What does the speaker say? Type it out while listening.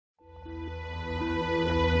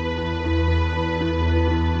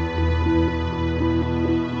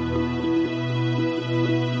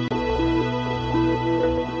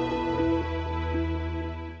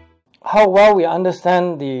how well we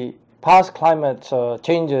understand the past climate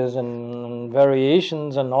changes and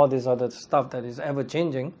variations and all this other stuff that is ever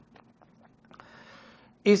changing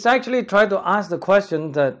is actually try to ask the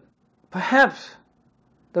question that perhaps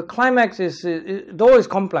the climax is though it's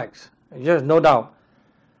complex, there's no doubt,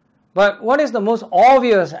 but what is the most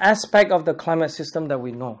obvious aspect of the climate system that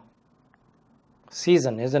we know?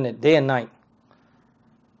 Season, isn't it? Day and night.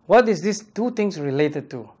 What is these two things related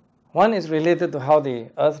to? One is related to how the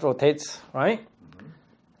earth rotates, right?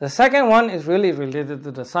 The second one is really related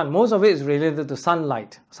to the sun. Most of it is related to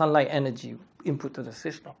sunlight energy input to the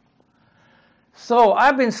system. So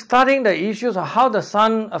I've been studying the issues of how the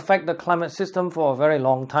sun affects the climate system for a very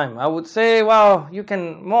long time. I would say, well, you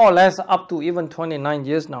can more or less up to even 29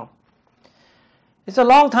 years now. It's a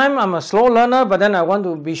long time. I'm a slow learner, but then I want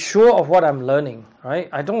to be sure of what I'm learning, right?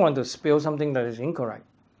 I don't want to spill something that is incorrect.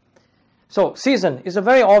 So season is a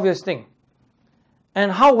very obvious thing.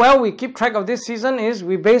 And how well we keep track of this season is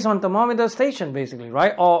we base on thermometer station basically,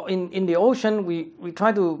 right? Or in the ocean, we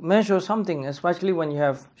try to measure something, especially when you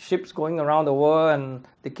have ships going around the world and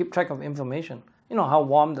they keep track of information. You know how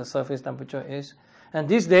warm the surface temperature is. And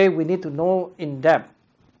this day we need to know in depth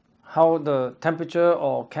how the temperature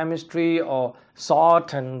or chemistry or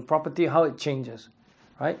salt and property, how it changes,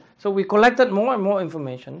 right? So we collected more and more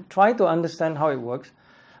information, try to understand how it works.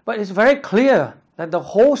 But it's very clear that the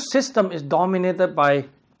whole system is dominated by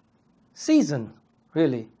season,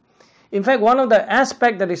 really. In fact, one of the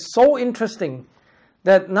aspects that is so interesting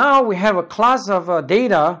that now we have a class of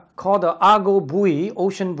data called the Argo buoy,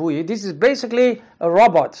 ocean buoy. This is basically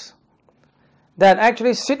robots that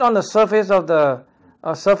actually sit on the surface of the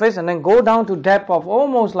surface and then go down to depth of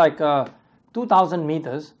almost like 2,000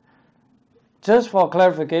 meters. Just for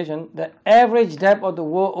clarification, the average depth of the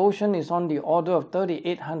world ocean is on the order of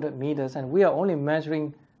 3,800 meters, and we are only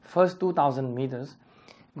measuring first 2,000 meters.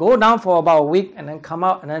 Go down for about a week and then come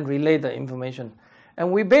out and then relay the information.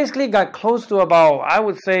 And we basically got close to about, I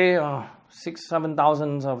would say,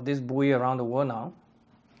 6,000-7,000 of this buoy around the world now.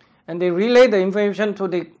 And they relay the information, so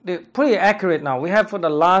they're pretty accurate now. We have for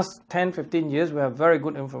the last 10-15 years, we have very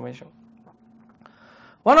good information.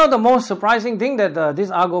 One of the most surprising things that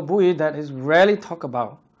this Argo buoy that is rarely talked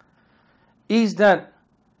about is that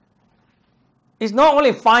it's not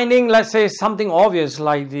only finding, let's say, something obvious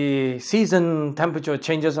like the season temperature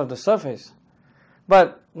changes of the surface,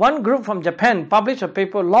 but one group from Japan published a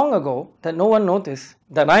paper long ago that no one noticed,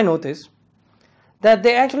 that I noticed, that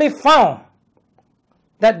they actually found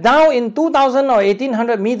that down in 2,000 or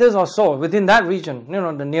 1,800 meters or so, within that region, you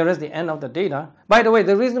know, the nearest the end of the data. By the way,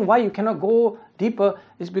 the reason why you cannot go deeper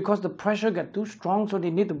is because the pressure gets too strong, so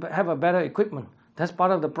they need to have a better equipment. That's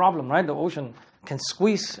part of the problem, right? The ocean can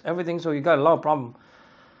squeeze everything, so you got a lot of problem.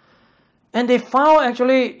 And they found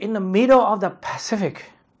actually in the middle of the Pacific,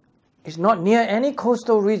 it's not near any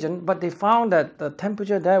coastal region, but they found that the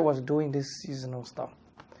temperature there was doing this seasonal stuff.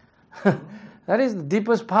 That is the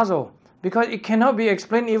deepest puzzle. Because it cannot be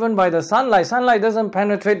explained even by the sunlight. Sunlight doesn't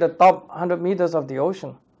penetrate the top 100 meters of the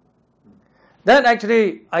ocean. That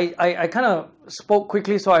actually, I kind of spoke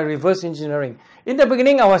quickly, so I reverse engineering. In the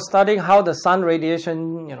beginning, I was studying how the sun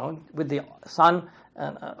radiation, you know, with the sun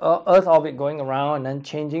and Earth orbit going around and then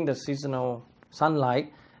changing the seasonal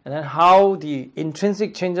sunlight, and then how the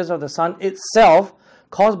intrinsic changes of the sun itself,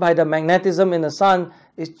 caused by the magnetism in the sun,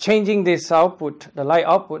 is changing this output, the light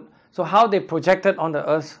output. So how they projected on the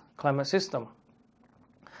Earth's climate system.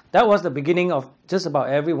 That was the beginning of just about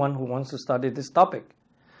everyone who wants to study this topic.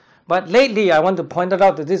 But lately, I want to point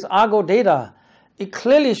out that this Argo data, it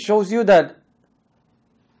clearly shows you that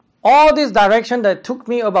all this direction that took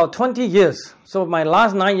me about 20 years, so my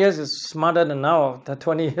last 9 years is smarter than now, the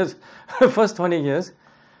 20 years, first 20 years,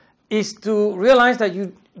 is to realize that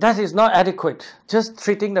that is not adequate. Just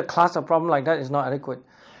treating the class of problem like that is not adequate.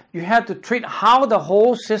 You have to treat how the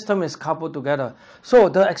whole system is coupled together. So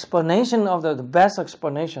the explanation of the best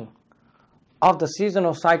explanation of the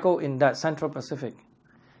seasonal cycle in that Central Pacific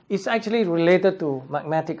is actually related to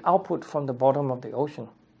magnetic output from the bottom of the ocean.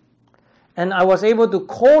 And I was able to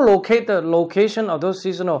co-locate the location of those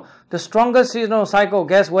seasonal, the strongest seasonal cycle,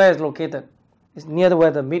 guess where it's located? It's near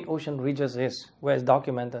where the mid-ocean regions is, where it's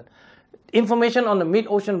documented. Information on the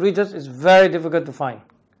mid-ocean regions is very difficult to find.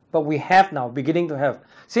 But we have now, beginning to have,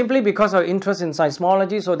 simply because of interest in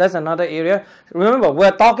seismology, so that's another area. Remember,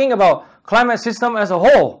 we're talking about climate system as a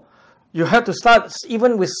whole. You have to start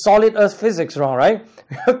even with solid earth physics, right?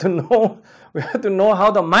 We have to know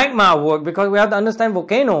how the magma works, because we have to understand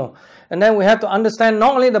volcano. And then we have to understand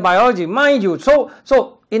not only the biology, mind you. So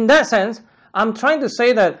in that sense, I'm trying to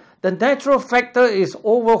say that the natural factor is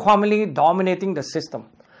overwhelmingly dominating the system.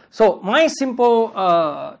 So my simple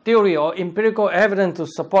theory or empirical evidence to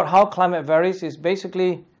support how climate varies is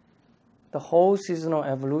basically the whole seasonal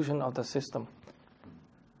evolution of the system.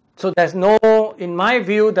 So there's no, in my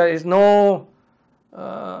view, there is no,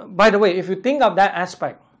 by the way, if you think of that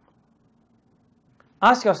aspect,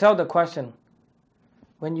 ask yourself the question,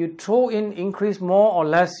 when you throw in increase more or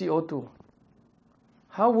less CO2,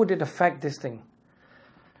 how would it affect this thing?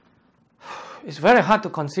 It's very hard to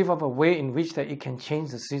conceive of a way in which that it can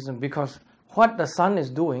change the season, because what the sun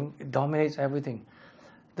is doing, it dominates everything.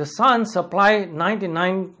 The sun supplies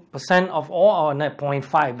 99% of all our net,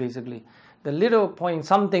 0.5 basically. The little point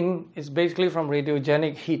something is basically from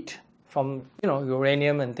radiogenic heat, from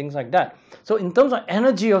uranium and things like that. So in terms of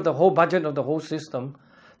energy of the whole budget of the whole system,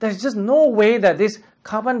 there's just no way that this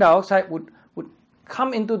carbon dioxide would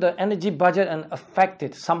come into the energy budget and affect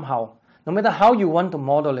it somehow. No matter how you want to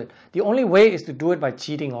model it. The only way is to do it by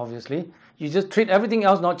cheating, obviously. You just treat everything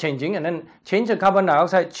else not changing and then change the carbon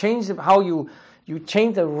dioxide, change how you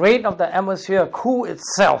change the rate of the atmosphere cool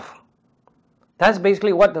itself. That's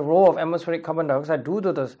basically what the role of atmospheric carbon dioxide do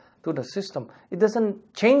to the system. It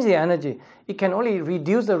doesn't change the energy. It can only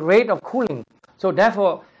reduce the rate of cooling. So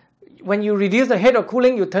therefore, when you reduce the rate of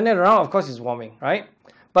cooling, you turn it around, of course it's warming, right?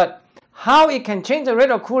 But how it can change the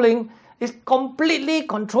rate of cooling is completely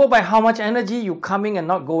controlled by how much energy you coming and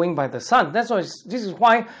not going by the sun. That's why this is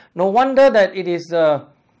why no wonder that it is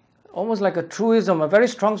almost like a truism, a very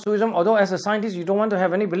strong truism, although as a scientist you don't want to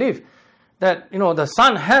have any belief that the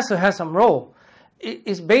sun has to have some role.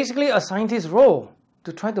 It's basically a scientist's role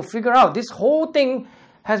to try to figure out. This whole thing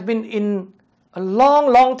has been in a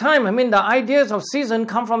long time. I mean, the ideas of season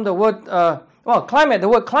come from the word climate. The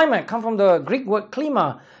word climate comes from the Greek word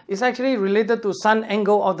klima. It's actually related to sun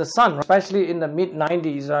angle of the sun, especially in the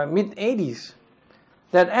mid-90s, mid-80s.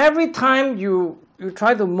 That every time you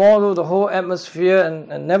try to model the whole atmosphere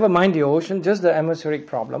and never mind the ocean, just the atmospheric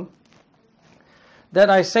problem, that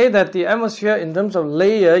I say that the atmosphere in terms of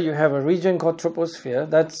layer, you have a region called troposphere,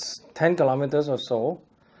 that's 10 kilometers or so.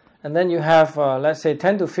 And then you have, let's say,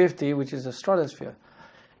 10 to 50, which is the stratosphere.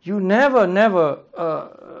 You never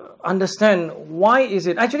understand why is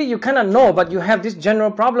it. Actually, you cannot know, but you have this general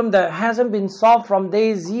problem that hasn't been solved from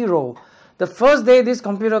day zero. The first day this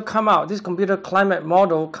computer come out, this computer climate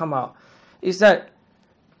model come out, is that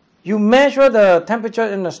you measure the temperature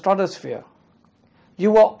in the stratosphere.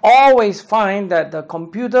 You will always find that the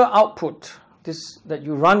computer output, that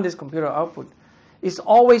you run this computer output, is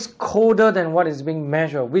always colder than what is being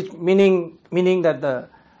measured, which meaning that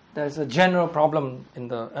there's a general problem in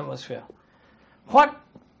the atmosphere. What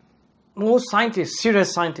most scientists,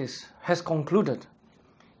 serious scientists, has concluded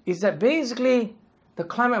is that basically the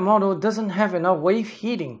climate model doesn't have enough wave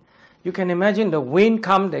heating. You can imagine the wind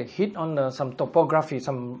come, they hit on some topography,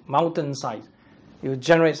 some mountainside. You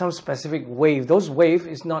generate some specific wave. Those wave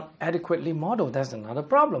is not adequately modeled. That's another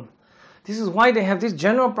problem. This is why they have this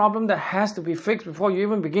general problem that has to be fixed before you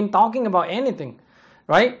even begin talking about anything,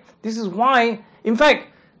 right? This is why, in fact,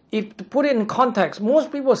 if to put it in context,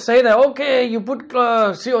 most people say that, okay, you put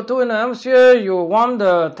CO2 in the atmosphere, you warm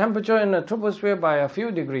the temperature in the troposphere by a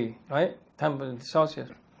few degrees, right? Celsius.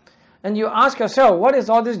 And you ask yourself, what is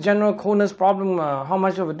all this general coolness problem? How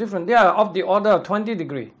much of a difference? They are of the order of 20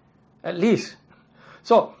 degrees, at least.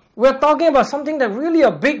 So we're talking about something that really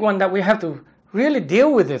a big one that we have to really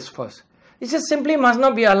deal with this first. It just simply must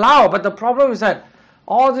not be allowed. But the problem is that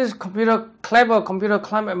all these clever computer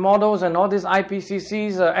climate models and all these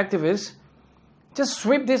IPCC's activists just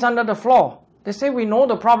sweep this under the floor. They say we know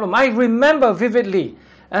the problem. I remember vividly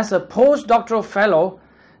as a postdoctoral fellow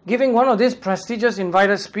giving one of these prestigious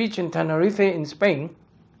invited speech in Tenerife in Spain,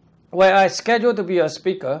 where I scheduled to be a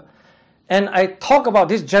speaker, and I talk about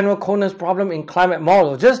this general coolness problem in climate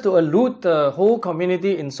model just to allude the whole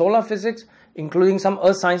community in solar physics, including some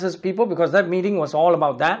earth sciences people, because that meeting was all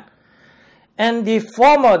about that. And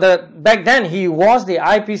back then he was the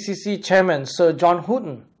IPCC chairman, Sir John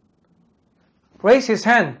Houghton, raised his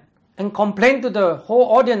hand and complained to the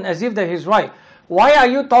whole audience as if that he's right. Why are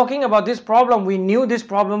you talking about this problem? We knew this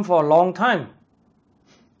problem for a long time.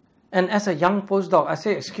 And as a young postdoc, I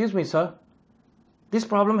say, excuse me, sir, this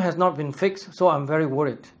problem has not been fixed, so I'm very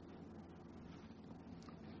worried.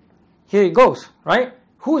 Here it goes, right?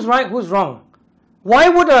 Who's right, who's wrong? Why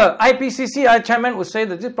would a IPCC chairman would say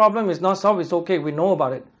that this problem is not solved, it's okay, we know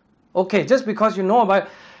about it. Okay, just because you know about it,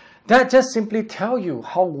 that just simply tells you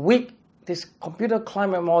how weak this computer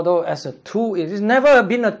climate model as a tool is. It's never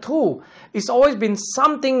been a tool. It's always been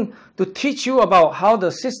something to teach you about how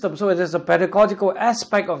the system, so it is a pedagogical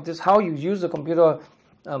aspect of this, how you use the computer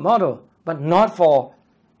model, but not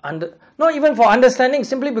even for understanding,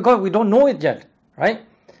 simply because we don't know it yet, right?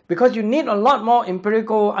 because you need a lot more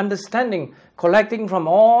empirical understanding, collecting from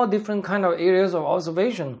all different kind of areas of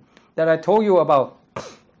observation that I told you about.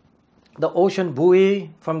 The ocean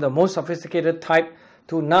buoy from the most sophisticated type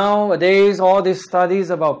to nowadays all these studies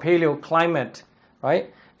about paleoclimate,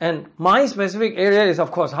 right? And my specific area is,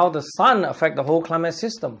 of course, how the sun affects the whole climate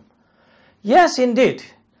system. Yes, indeed.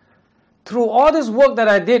 Through all this work that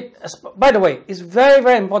I did, by the way, it's very,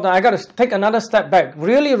 very important. I got to take another step back.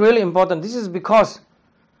 Really, really important. This is because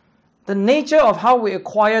the nature of how we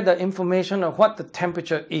acquire the information of what the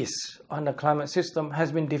temperature is on the climate system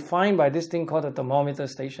has been defined by this thing called the thermometer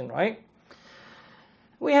station, right?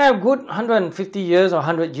 We have good 150 years or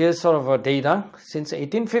 100 years sort of data since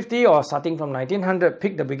 1850 or starting from 1900,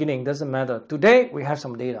 pick the beginning, doesn't matter. Today, we have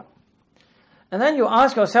some data. And then you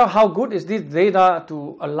ask yourself, how good is this data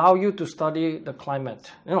to allow you to study the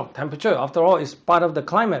climate? You know, temperature, after all, is part of the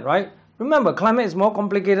climate, right? Remember, climate is more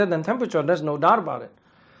complicated than temperature, there's no doubt about it.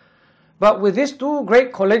 But with these two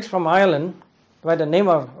great colleagues from Ireland, by the name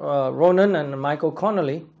of Ronan and Michael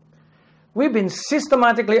Connolly, we've been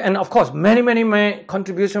systematically, and of course, many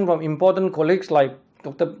contributions from important colleagues like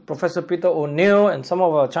Professor Peter O'Neill and some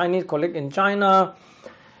of our Chinese colleagues in China.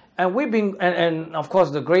 And we've been, and of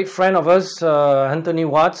course, the great friend of us, Anthony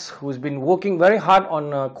Watts, who's been working very hard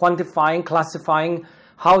on quantifying, classifying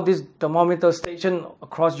how this thermometer station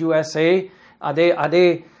across USA, are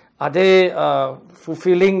they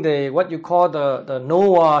fulfilling the what you call the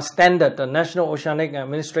NOAA standard, the National Oceanic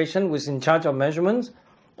Administration, which is in charge of measurements,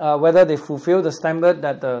 whether they fulfill the standard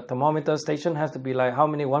that the thermometer station has to be like how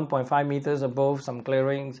many 1.5 meters above some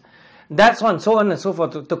clearings. That's on, so on and so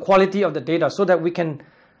forth, the quality of the data, so that we can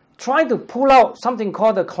try to pull out something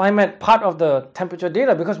called the climate part of the temperature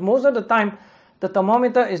data, because most of the time the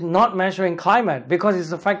thermometer is not measuring climate because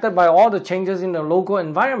it's affected by all the changes in the local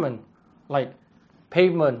environment, like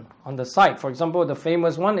pavement on the site. For example, the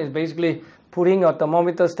famous one is basically putting a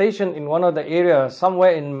thermometer station in one of the areas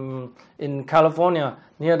somewhere in California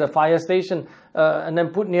near the fire station, and then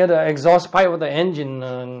put near the exhaust pipe of the engine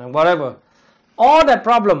and whatever. All that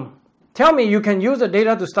problem. Tell me you can use the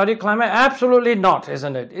data to study climate? Absolutely not,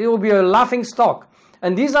 isn't it? It will be a laughing stock.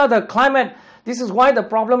 And these are the climate, this is why the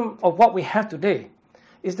problem of what we have today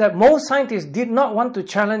is that most scientists did not want to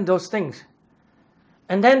challenge those things.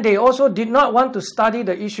 And then they also did not want to study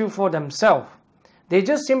the issue for themselves. They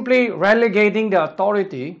just simply relegating the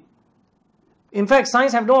authority. In fact,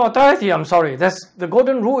 science have no authority, I'm sorry. That's the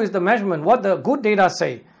golden rule is the measurement, what the good data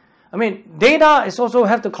say. I mean, data is also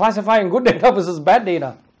have to classify in good data versus bad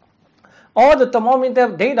data. All the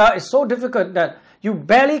thermometer data is so difficult that you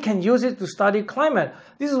barely can use it to study climate.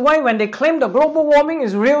 This is why when they claim the global warming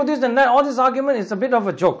is real, this and that, all this argument is a bit of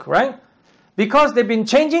a joke, right? Because they've been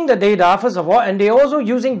changing the data, first of all, and they're also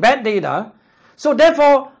using bad data. So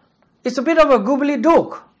therefore, it's a bit of a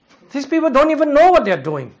gobbledygook. These people don't even know what they're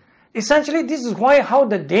doing. Essentially, this is how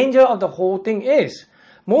the danger of the whole thing is.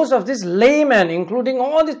 Most of these laymen, including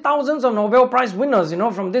all these thousands of Nobel Prize winners,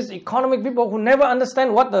 from these economic people who never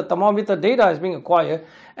understand what the thermometer data is being acquired,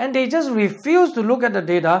 and they just refuse to look at the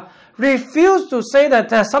data, refuse to say that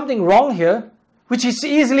there's something wrong here, which is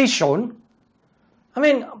easily shown. I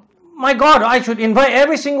mean, my God, I should invite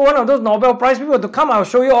every single one of those Nobel Prize people to come. I'll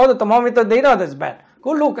show you all the thermometer data that's bad.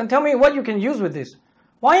 Go look and tell me what you can use with this.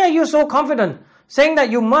 Why are you so confident, saying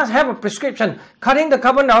that you must have a prescription, cutting the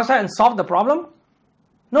carbon dioxide and solve the problem?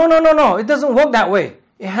 No, it doesn't work that way.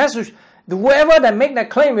 It has to, whoever that make that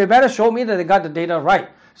claim, they better show me that they got the data right.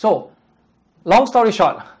 So, long story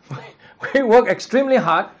short, we work extremely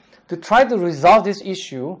hard to try to resolve this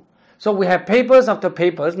issue. So we have papers after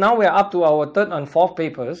papers. Now we are up to our third and fourth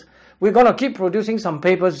papers. We're going to keep producing some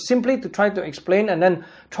papers simply to try to explain and then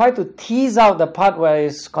try to tease out the part where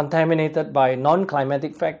it's contaminated by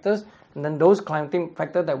non-climatic factors, and then those climatic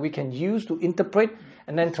factors that we can use to interpret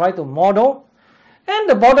and then try to model. And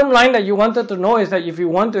the bottom line that you wanted to know is that if you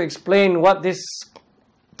want to explain what this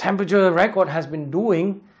temperature record has been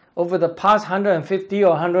doing over the past 150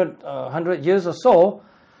 or 100 years or so,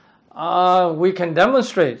 we can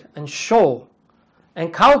demonstrate and show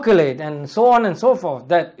and calculate and so on and so forth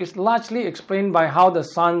that it's largely explained by how the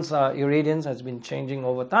sun's irradiance has been changing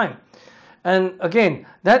over time. And again,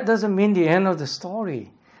 that doesn't mean the end of the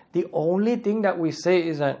story. The only thing that we say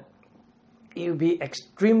is that it will be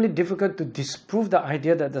extremely difficult to disprove the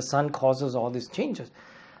idea that the sun causes all these changes.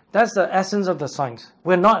 That's the essence of the science.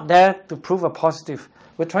 We're not there to prove a positive.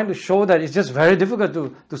 We're trying to show that it's just very difficult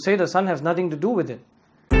to say the sun has nothing to do with it.